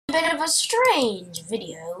Bit of a strange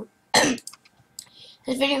video. This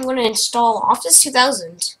video I'm going to install Office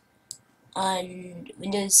 2000 on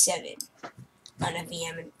Windows 7 on a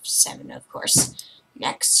VM 7, of course.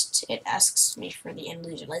 Next, it asks me for the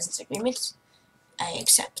end-user license agreement. I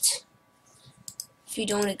accept. If you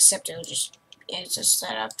don't accept, it's a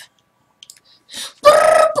setup.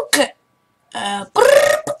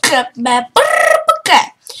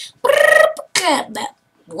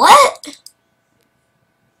 What?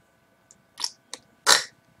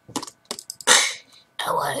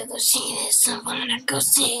 I wanna go see this. I wanna go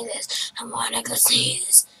see this. I wanna go see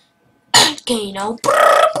this. Okay, you know.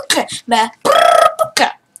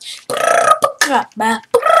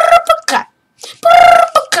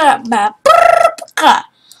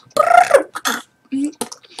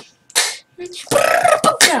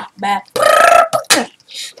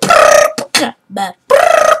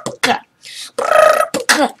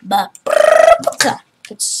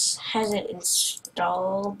 Has it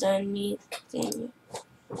installed anything?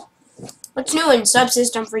 What's new in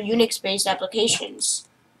subsystem for Unix-based applications?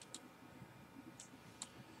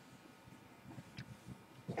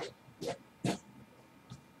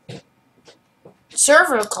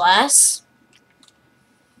 Server class.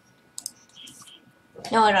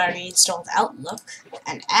 No, it already installed Outlook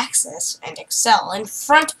and Access and Excel and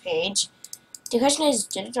Front Page. The question is,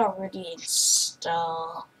 did it already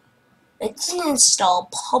install? It didn't install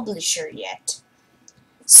Publisher yet.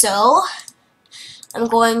 So, I'm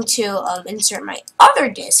going to insert my other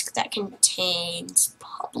disk that contains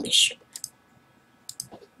Publisher.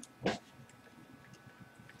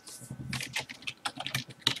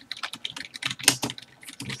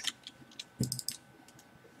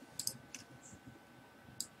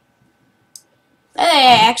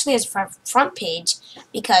 It actually has a front page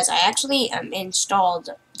because I actually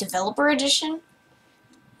installed Developer Edition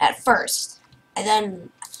at first, and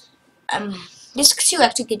then disk 2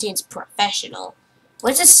 actually contains Professional.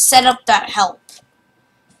 What is this setup.help?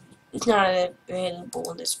 It's not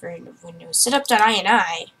available in this version of Windows.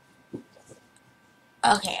 Setup.ini.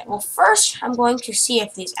 Okay, well first I'm going to see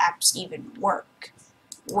if these apps even work.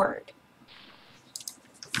 Word.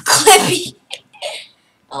 Clippy.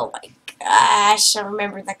 Oh my gosh, I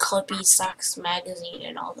remember the Clippy Sucks magazine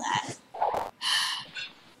and all that.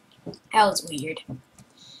 That was weird.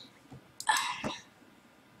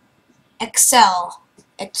 Excel.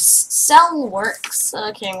 Excel works.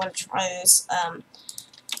 Okay, I'm gonna try this.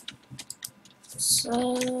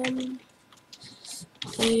 Some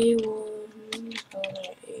A1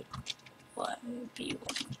 B1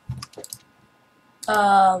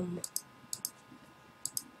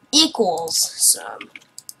 equals some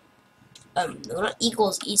not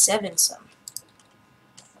equals E7 some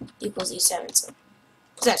equals E7 some.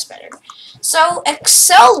 That's better. So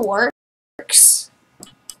Excel works.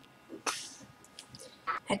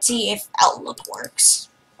 Let's see if Outlook works.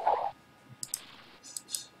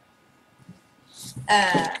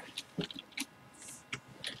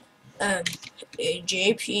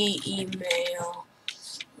 JP email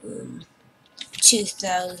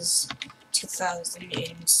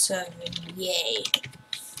 2007, yay.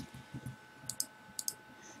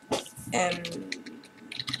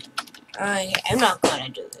 I'm not gonna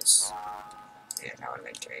do this. Yeah, I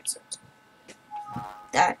wanna trade something.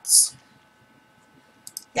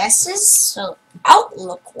 This is so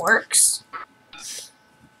Outlook works.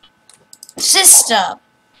 System.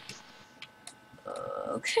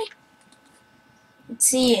 Okay. Let's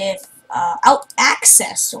see if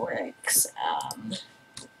Access works.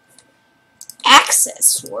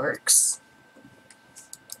 Access works.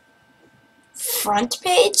 Front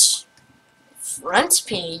page. Front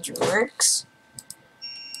page works.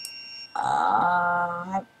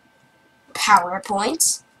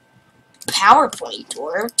 PowerPoint. PowerPoint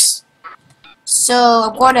works.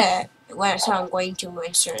 So I'm going to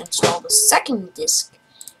install the second disk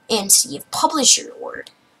and see if Publisher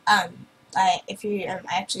works. I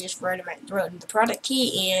actually just wrote in the product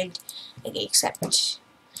key and okay, accept.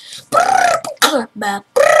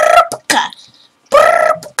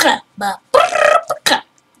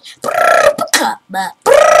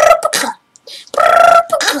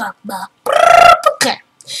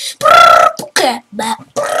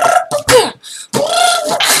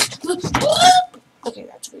 Okay,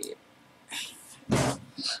 that's weird.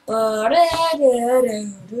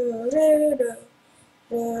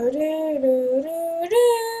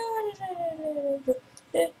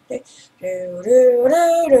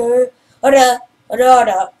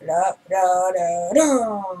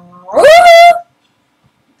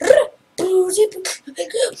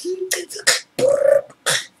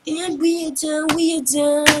 And we are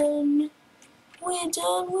done. We're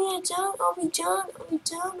done. We're done. Are we done? Are we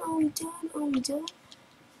done? Are we done? Are we done?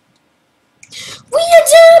 We're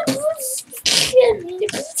done.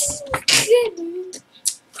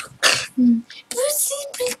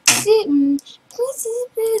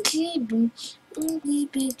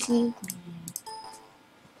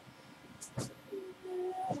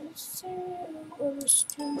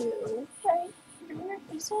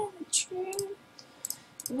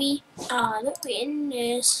 We are the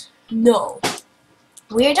winners. No,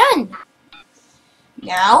 we're done.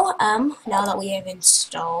 Now that we have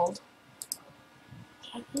installed,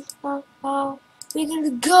 we're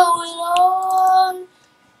gonna go on.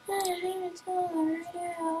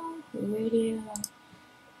 Radio.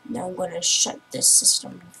 Now I'm gonna shut this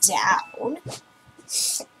system down.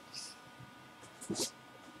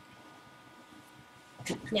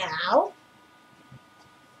 Now.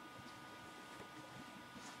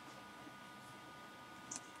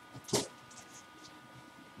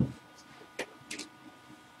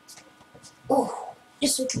 Oh,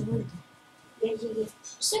 just like I wanted. Yeah.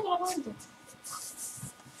 Just like I wanted.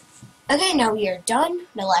 Okay, now we are done.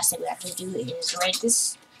 The last thing we have to do is write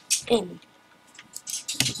this in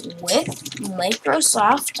with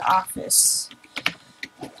Microsoft Office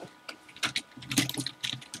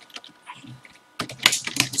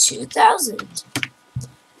 2000.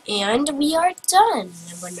 And we are done.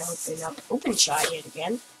 I'm going to open up OpenShot yet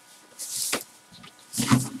again.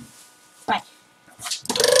 Bye.